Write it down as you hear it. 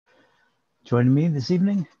Joining me this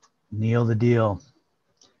evening, Neil the Deal.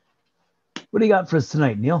 What do you got for us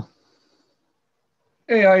tonight, Neil?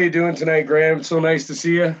 Hey, how you doing tonight, Graham? So nice to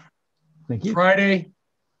see you. Thank you. Friday.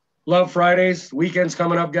 Love Fridays. Weekend's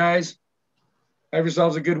coming up, guys. Have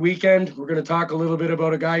yourselves a good weekend. We're going to talk a little bit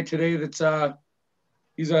about a guy today that's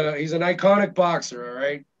he's an iconic boxer, all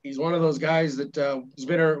right? He's one of those guys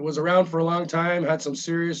that was around for a long time, had some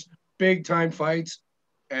serious big time fights,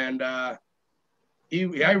 and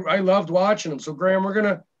I loved watching him. So Graham,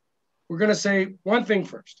 we're gonna say one thing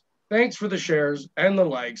first. Thanks for the shares and the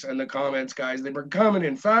likes and the comments, guys. They were coming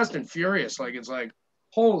in fast and furious. Like it's like,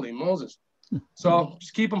 holy Moses. So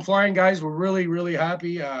just keep them flying, guys. We're really, really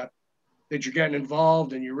happy that you're getting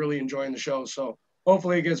involved and you're really enjoying the show. So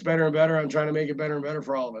hopefully it gets better and better. I'm trying to make it better and better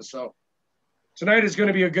for all of us. So tonight is going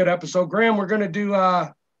to be a good episode. Graham, we're going to do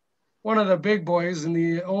one of the big boys in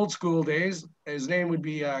the old school days. His name would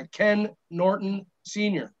be Ken Norton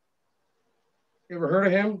Sr. You ever heard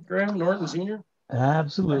of him, Graham? Norton Sr.?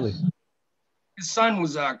 Absolutely. His son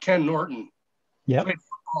was Ken Norton. Yep. Played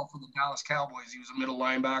football for the Dallas Cowboys. He was a middle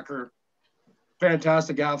linebacker.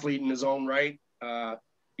 Fantastic athlete in his own right.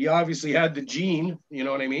 He obviously had the gene, you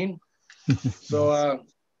know what I mean? So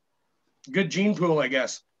good gene pool, I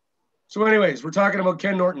guess. So anyways, we're talking about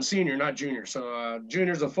Ken Norton Sr., not Junior. So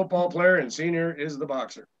Junior's a football player and Senior is the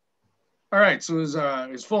boxer. All right, so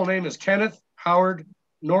his full name is Kenneth Howard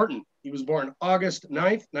Norton. He was born August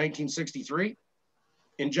 9th, 1963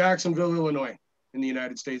 in Jacksonville, Illinois, in the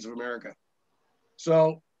United States of America.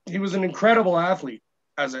 So he was an incredible athlete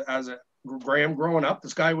as a Graham growing up.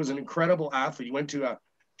 This guy was an incredible athlete. He went to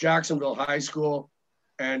Jacksonville High School,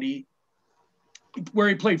 and where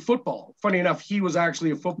he played football. Funny enough, he was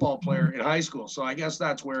actually a football player in high school. So I guess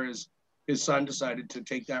that's where his son decided to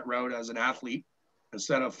take that route as an athlete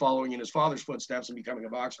instead of following in his father's footsteps and becoming a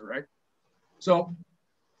boxer, right? So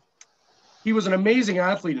he was an amazing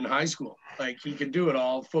athlete in high school. Like he could do it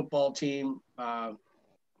all. Football team. Around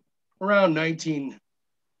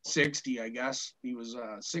 1960, I guess he was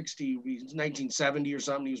 60. He was 1970 or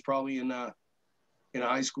something. He was probably in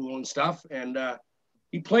high school and stuff. And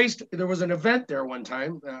there was an event there one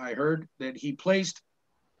time. I heard that he placed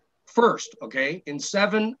first, okay, in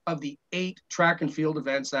 7 of the 8 track and field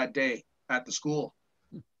events that day at the school.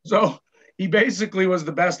 So he basically was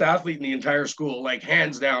the best athlete in the entire school, like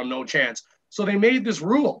hands down, no chance. So they made this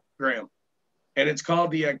rule, Graham, and it's called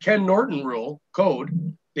the Ken Norton rule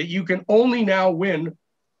code, that you can only now win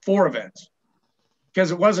 4 events because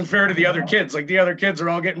it wasn't fair to the other kids. Like the other kids are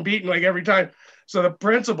all getting beaten like every time. So the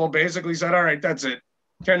principal basically said, all right, that's it.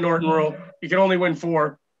 Ken Norton rule. You can only win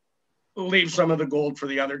 4. Leave some of the gold for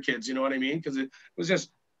the other kids. You know what I mean? Because it was just,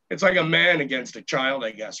 it's like a man against a child, I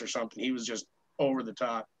guess, or something. He was just over the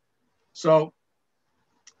top. So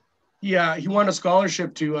yeah, he won a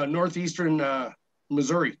scholarship to Northeastern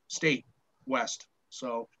Missouri State West.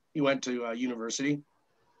 So he went to university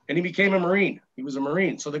and he became a Marine. He was a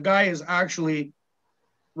Marine. So the guy is actually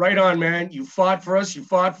right on, man. You fought for us. You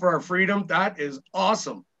fought for our freedom. That is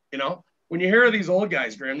awesome. You know, when you hear of these old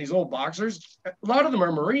guys, Graham, these old boxers, a lot of them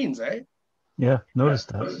are Marines, eh? Yeah,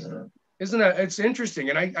 noticed that. Isn't that, it's interesting.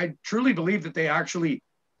 And I truly believe that they actually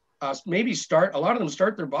maybe a lot of them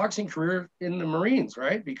start their boxing career in the Marines,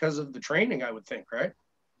 right? Because of the training, I would think, right?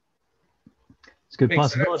 It's a good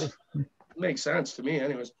possibility. Makes sense to me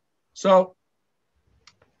anyways. So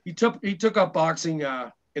he took up boxing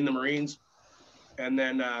in the Marines, and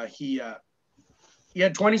then he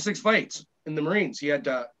had 26 fights in the Marines. He had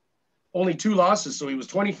only 2 losses, so he was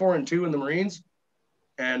 24-2 in the Marines,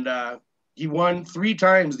 and he won 3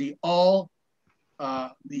 times the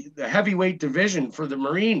heavyweight division for the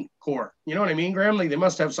Marine Corps. You know what I mean, Graham? Like they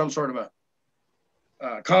must have some sort of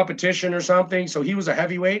a competition or something. So he was a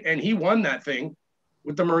heavyweight, and he won that thing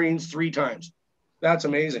with the Marines 3 times. That's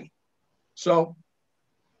amazing. So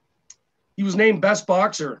he was named best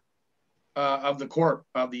boxer of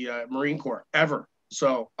the Marine Corps ever.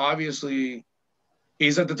 So obviously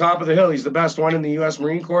he's at the top of the hill. He's the best one in the U.S.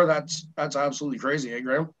 Marine Corps. That's absolutely crazy, eh,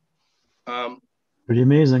 Graham? Pretty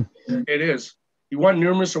amazing. It is. He won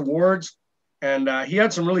numerous awards, and he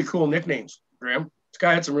had some really cool nicknames, Graham. This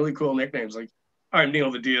guy had some really cool nicknames, like I'm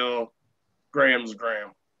Neil the Deal, Graham's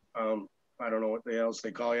Graham. I don't know what else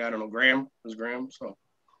they call you. I don't know. Graham is Graham. So,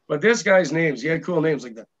 but this guy's names, he had cool names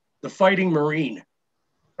like the Fighting Marine.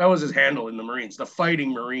 That was his handle in the Marines, the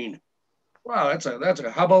Fighting Marine. Wow, that's a.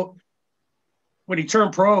 How about when he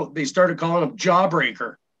turned pro? They started calling him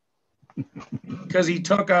Jawbreaker because he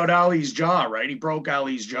took out Ali's jaw. Right, he broke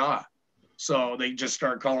Ali's jaw, so they just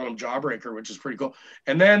started calling him Jawbreaker, which is pretty cool.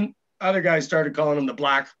 And then other guys started calling him the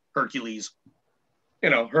Black Hercules. You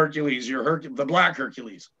know, Hercules, the Black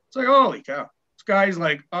Hercules. It's like, holy cow. This guy's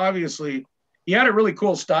like, obviously, he had a really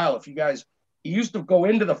cool style. If you guys, he used to go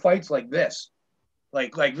into the fights like this,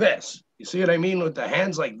 like this. You see what I mean? With the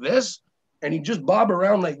hands like this, and he just bob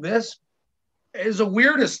around like this. It's the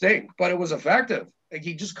weirdest thing, but it was effective. Like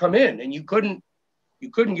he'd just come in and you couldn't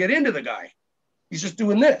get into the guy. He's just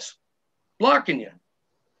doing this, blocking you.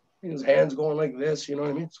 His hands going like this, you know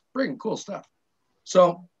what I mean? It's freaking cool stuff.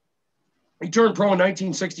 So he turned pro in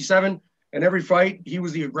 1967, and every fight he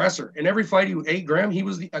was the aggressor. In every fight he ate Graham, he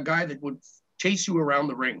was a guy that would chase you around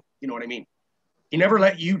the ring. You know what I mean? He never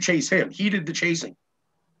let you chase him. He did the chasing.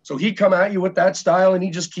 So he'd come at you with that style, and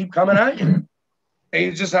he'd just keep coming at you. And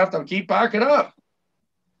you just have to keep backing up.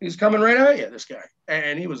 He's coming right at you, this guy.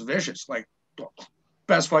 And he was vicious, like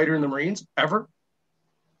best fighter in the Marines ever.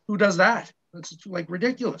 Who does that? That's like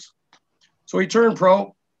ridiculous. So he turned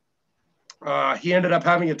pro. He ended up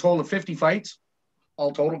having a total of 50 fights,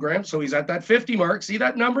 all total, Graham. So he's at that 50 mark. See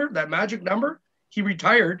that number, that magic number? He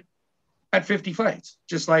retired at 50 fights,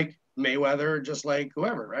 just like Mayweather, just like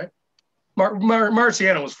whoever, right?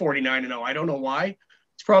 Marciano was 49-0. I don't know why.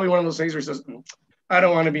 It's probably one of those things where he says, I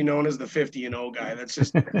don't want to be known as the 50-0 guy. That's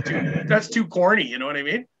just that's too corny. You know what I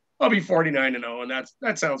mean? I'll be 49-0, and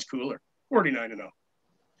that sounds cooler. 49-0.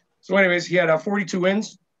 So, anyways, he had 42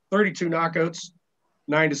 wins, 32 knockouts,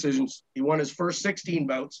 9 decisions. He won his first 16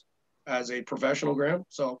 bouts as a professional, Graham.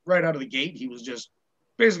 So right out of the gate, he was just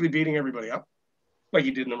basically beating everybody up, like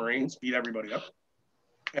he did in the Marines, beat everybody up.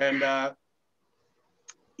 And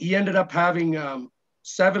he ended up having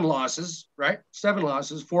 7 losses, right? 7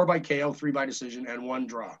 losses, 4 by KO, 3 by decision, and 1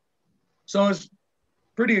 draw. So it's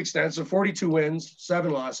pretty extensive. 42 wins,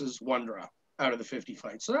 7 losses, 1 draw out of the 50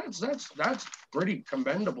 fights. So that's pretty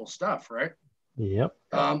commendable stuff, right? Yep.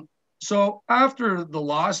 So after the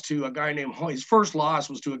loss to a guy named, his first loss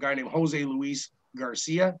was to a guy named Jose Luis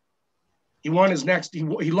Garcia. He won his next, he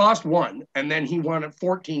lost 1, and then he won at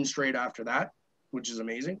 14 straight after that, which is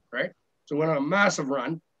amazing, right? So went on a massive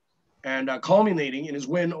run. And culminating in his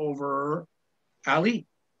win over Ali,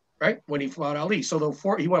 right? When he fought Ali. So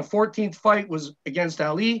he won 14th fight was against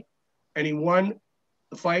Ali, and he won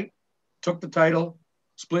the fight, took the title,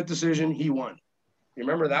 split decision, he won. You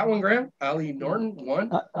remember that one, Graham? Ali Norton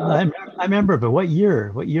won? I remember, but what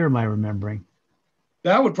year? What year am I remembering?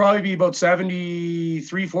 That would probably be about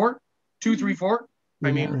 73-4, 2-3-4.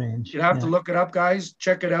 I mean, range. You'd have to look it up, guys.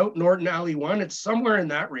 Check it out. Norton Ali won. It's somewhere in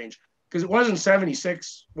that range. Because it wasn't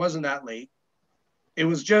 76, wasn't that late. It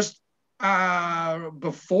was just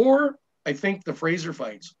before, I think, the Fraser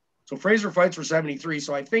fights. So Fraser fights were 73,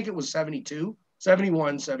 so I think it was 72,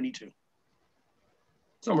 71, 72.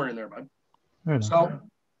 Somewhere in there, bud. Right. So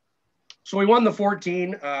he won the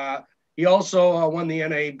 14. He also won the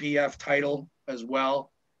NABF title as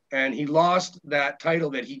well. And he lost that title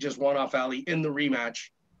that he just won off Ali in the rematch,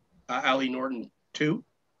 Ali Norton 2,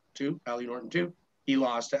 Ali Norton 2. He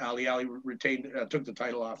lost to Ali. Ali retained, took the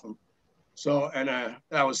title off him. So, and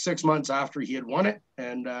that was 6 months after he had won it.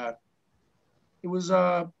 And it was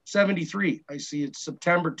 73. I see it's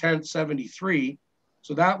September 10th, 73.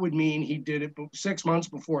 So that would mean he did it 6 months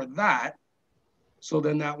before that. So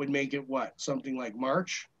then that would make it what? Something like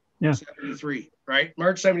March 73, right?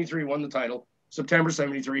 March 73 won the title. September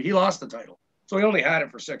 73, he lost the title. So he only had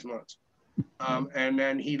it for 6 months. And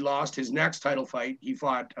then he lost his next title fight. He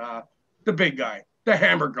fought the big guy, the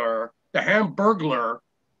Hamburglar,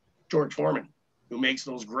 George Foreman, who makes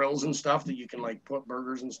those grills and stuff that you can like put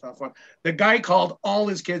burgers and stuff on. The guy called all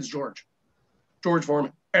his kids George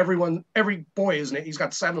Foreman. Every boy, isn't it? He's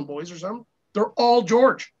got 7 boys or something. They're all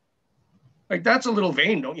George. Like that's a little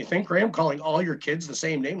vain, don't you think, Graham? Calling all your kids the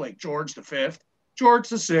same name, like George the 5th, George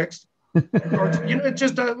the 6th. George, it's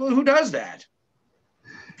just who does that?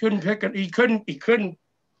 He couldn't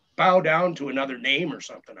bow down to another name or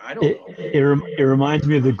something. I don't know. It reminds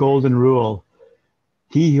me of the golden rule.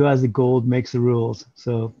 He who has the gold makes the rules.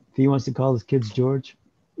 So if he wants to call his kids George.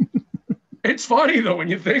 It's funny though when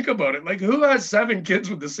you think about it. Like who has 7 kids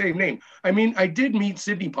with the same name? I mean, I did meet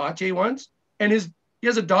Sidney Poitier once, and he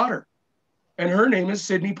has a daughter, and her name is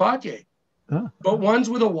Sidney Poitier. Huh. But one's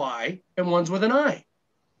with a Y and one's with an I.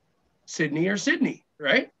 Sydney or Sydney,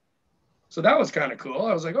 right? So that was kind of cool.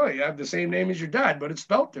 I was like, oh, you have the same name as your dad, but it's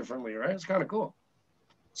spelled differently, right? It's kind of cool.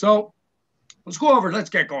 So let's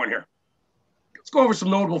get going here. Let's go over some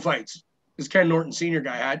notable fights this Ken Norton Sr.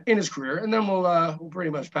 guy had in his career, and then we'll pretty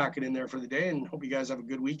much pack it in there for the day and hope you guys have a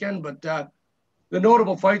good weekend. But the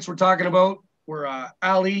notable fights we're talking about were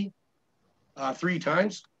Ali 3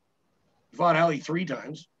 times. He fought Ali 3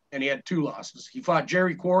 times, and he had 2 losses. He fought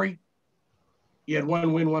Jerry Quarry. He had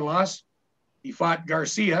 1 win, 1 loss. He fought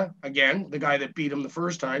Garcia, again, the guy that beat him the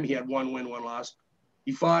first time. He had 1 win, 1 loss.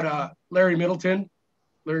 He fought Larry Middleton.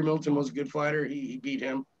 Larry Middleton was a good fighter. He beat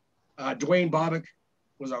him. Dwayne Bobbick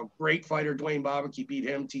was a great fighter. Dwayne Bobbick, he beat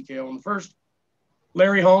him, TKO in the first.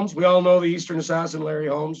 Larry Holmes, we all know the Eastern Assassin, Larry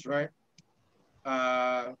Holmes, right?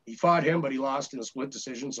 He fought him, but he lost in a split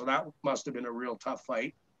decision. So that must have been a real tough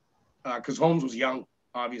fight because Holmes was young,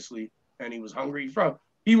 obviously, and he was hungry.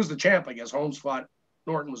 He was the champ, I guess. Holmes fought.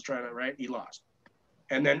 Norton was trying to, right? He lost.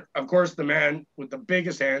 And then, of course, the man with the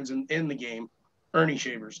biggest hands in the game, Ernie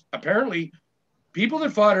Shavers. Apparently, people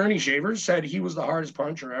that fought Ernie Shavers said he was the hardest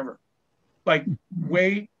puncher ever. Like,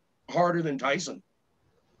 way harder than Tyson.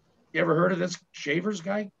 You ever heard of this Shavers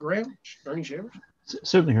guy, Graham? Ernie Shavers?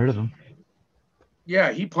 Certainly heard of him.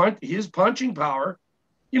 Yeah, his punching power,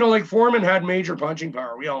 like Foreman had major punching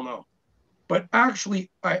power, we all know. But actually,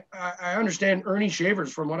 I understand Ernie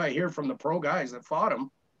Shavers, from what I hear from the pro guys that fought him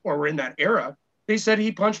or were in that era, they said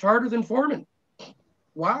he punched harder than Foreman.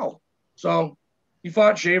 Wow. So he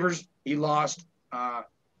fought Shavers. He lost.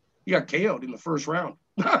 He got KO'd in the first round.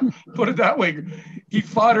 Put it that way. He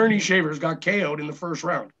fought Ernie Shavers, got KO'd in the first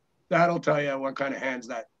round. That'll tell you what kind of hands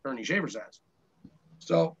that Ernie Shavers has.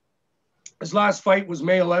 So his last fight was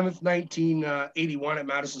May 11th, 1981 at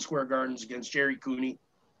Madison Square Gardens against Jerry Cooney.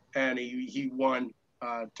 And he won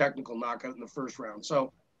technical knockout in the first round.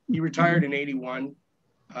 So he retired in 81.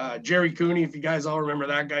 Jerry Cooney, if you guys all remember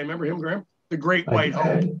that guy, remember him, Graham? The Great White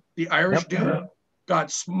Hope, the Irish dude,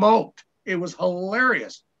 got smoked. It was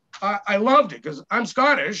hilarious. I loved it because I'm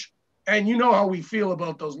Scottish, and you know how we feel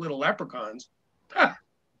about those little leprechauns.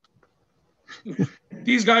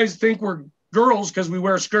 These guys think we're girls because we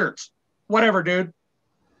wear skirts. Whatever, dude.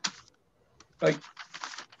 Like,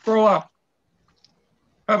 grow up.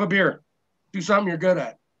 Have a beer. Do something you're good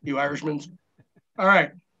at, you Irishmen. All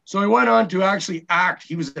right. So he went on to actually act.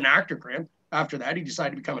 He was an actor, Graham. After that, he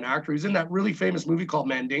decided to become an actor. He was in that really famous movie called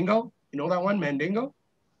Mandingo. You know that one, Mandingo?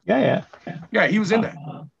 Yeah. Yeah, he was in that.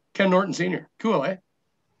 Ken Norton Sr. Cool, eh?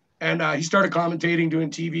 And he started commentating, doing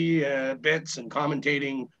TV bits and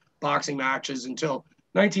commentating boxing matches until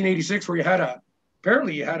 1986, where he had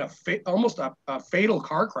almost a fatal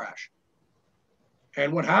car crash.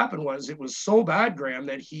 And what happened was it was so bad, Graham,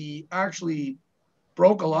 that he actually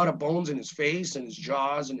broke a lot of bones in his face and his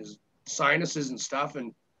jaws and his sinuses and stuff.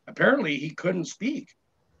 And apparently he couldn't speak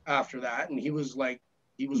after that. And he was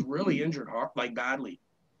really injured, like badly.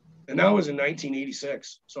 And that was in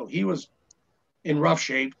 1986. So he was in rough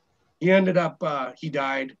shape. He ended up, he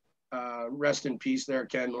died. Rest in peace there,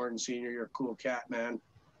 Ken Norton Sr. You're a cool cat, man.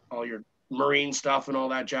 All your Marine stuff and all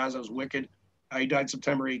that jazz. That was wicked. He died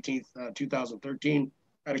September 18th, 2013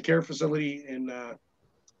 at a care facility in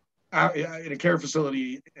a care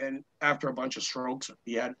facility, and after a bunch of strokes.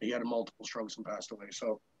 He had multiple strokes and passed away.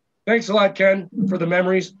 So thanks a lot, Ken, for the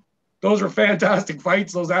memories. Those were fantastic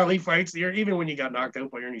fights, those Ali fights. Even when you got knocked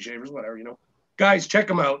out by Ernie Shavers, whatever, Guys, check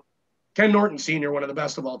him out. Ken Norton Sr., one of the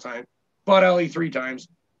best of all time. Fought Ali 3 times.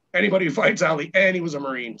 Anybody who fights Ali, and he was a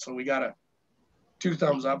Marine. So we got 2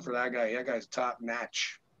 thumbs up for that guy. That guy's top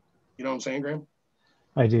notch. You know what I'm saying, Graham?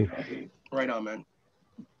 I do. Right on, man.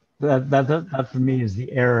 That for me is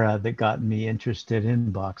the era that got me interested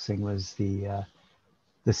in boxing, was the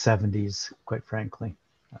 70s, quite frankly.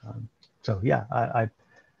 So yeah, I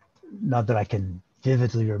not that I can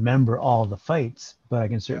vividly remember all the fights, but I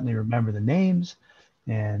can certainly remember the names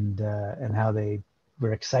and how they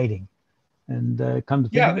were exciting. And come to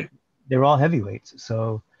think of it, they were all heavyweights.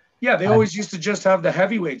 So yeah, they always used to just have the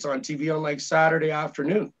heavyweights on TV on like Saturday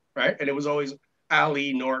afternoon, right? And it was always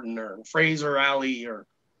Ali Norton or Fraser Ali or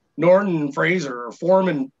Norton Fraser or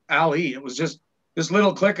Foreman Ali. It was just this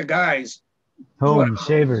little clique of guys. Holmes,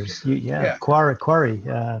 Shavers, Quarry,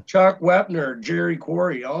 Chuck Wepner, Jerry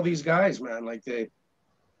Quarry, all these guys, man. Like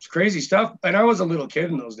it's crazy stuff. And I was a little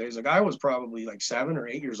kid in those days. Like I was probably like 7 or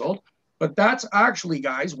 8 years old. But that's actually,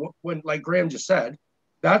 guys, when, like Graham just said,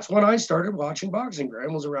 that's when I started watching boxing.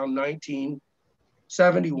 Graham was around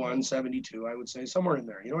 1971, 72, I would say, somewhere in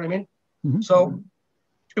there. You know what I mean? Mm-hmm. So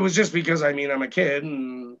it was just because, I'm a kid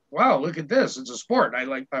and wow, look at this. It's a sport.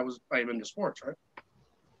 I'm into sports, right?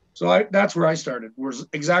 So that's where I started, was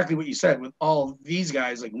exactly what you said with all these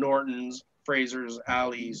guys like Nortons, Frasers,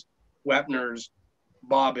 Alis, Wepners,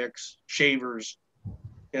 Bobbicks, Shavers,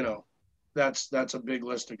 that's a big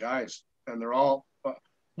list of guys. And they're all,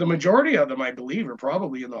 the majority of them, I believe, are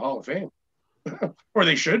probably in the Hall of Fame. Or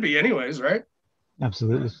they should be anyways, right?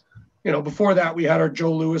 Absolutely. Before that, we had our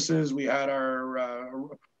Joe Lewis's, we had our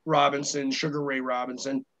Robinson, Sugar Ray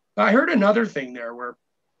Robinson. I heard another thing there where,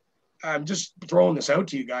 I'm just throwing this out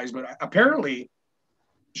to you guys, but apparently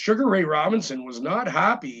Sugar Ray Robinson was not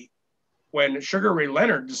happy when Sugar Ray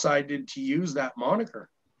Leonard decided to use that moniker.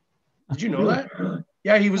 Did you know that?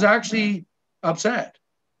 Yeah, he was actually upset.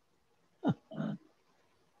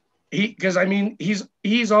 Because I mean,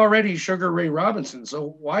 he's already Sugar Ray Robinson.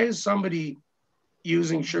 So why is somebody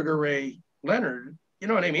using Sugar Ray Leonard? You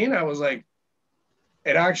know what I mean? I was like,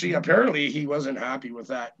 it actually, apparently he wasn't happy with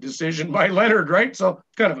that decision by Leonard, right? So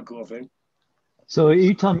kind of a cool thing. So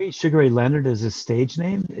you tell me Sugar Ray Leonard is his stage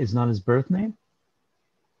name, is not his birth name?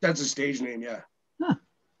 That's his stage name, yeah. Huh.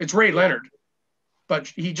 It's Ray Leonard, but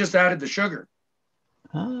he just added the sugar.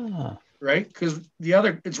 Ah. Right? Because the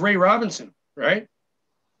other, it's Ray Robinson, right?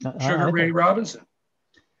 Sugar Ray Robinson.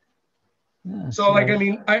 Yeah, so like, I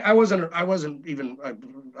mean, I wasn't even,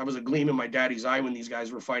 I was a gleam in my daddy's eye when these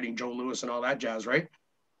guys were fighting Joe Louis and all that jazz, right?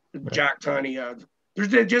 Jack Tunney,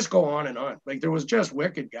 they just go on and on. Like there was just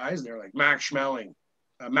wicked guys there, like Max Schmeling,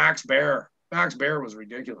 Max Baer. Max Baer was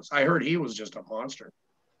ridiculous. I heard he was just a monster.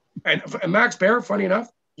 And Max Baer, funny enough,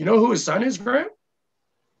 you know who his son is, Grant?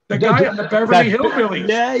 The guy on the Beverly Hillbillies.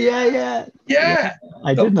 Yeah.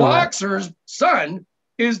 I the did know boxer's son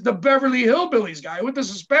is the Beverly Hillbillies guy with the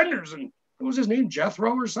suspenders, and what was his name?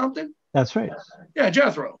 Jethro or something? That's right. Yeah,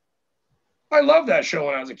 Jethro. I loved that show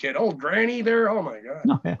when I was a kid. Old Granny there. Oh my God.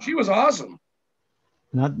 No, yeah. She was awesome.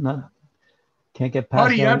 Not can't get past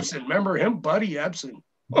Buddy Ebsen. Remember him? Buddy Ebsen.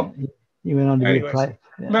 Oh. He went on to be a play.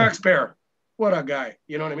 Yeah. Max Baer. What a guy.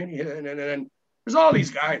 You know what I mean? And there's all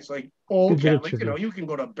these guys like old cat, like, you know, you can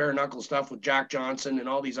go to bare knuckle stuff with Jack Johnson and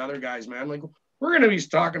all these other guys, man. Like we're going to be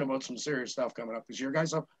talking about some serious stuff coming up this year,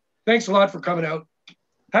 guys. So thanks a lot for coming out.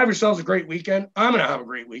 Have yourselves a great weekend. I'm going to have a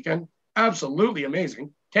great weekend. Absolutely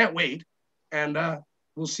amazing. Can't wait. And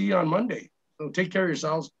we'll see you on Monday. So take care of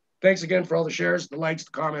yourselves. Thanks again for all the shares, the likes,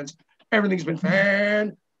 the comments. Everything's been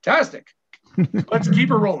fantastic. Let's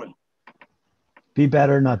keep it rolling. Be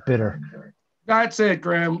better, not bitter. That's it,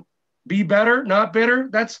 Graham. Be better, not bitter.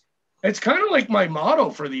 It's kind of like my motto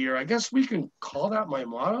for the year. I guess we can call that my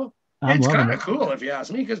motto. It's kind of cool if you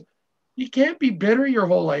ask me, because you can't be bitter your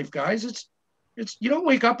whole life, guys. It's you don't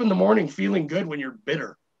wake up in the morning feeling good when you're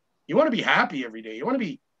bitter. You want to be happy every day. You want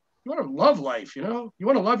to love life, you know? You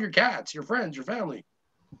want to love your cats, your friends, your family.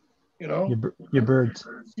 You know? Your birds.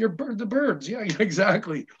 The birds. Yeah,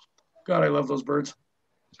 exactly. God, I love those birds.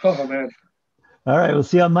 Oh man. All right, we'll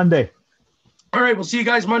see you on Monday. All right, we'll see you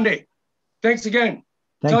guys Monday. Thanks again.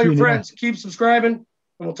 Tell your friends, keep subscribing, and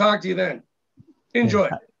we'll talk to you then. Enjoy.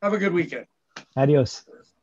 Have a good weekend. Adios.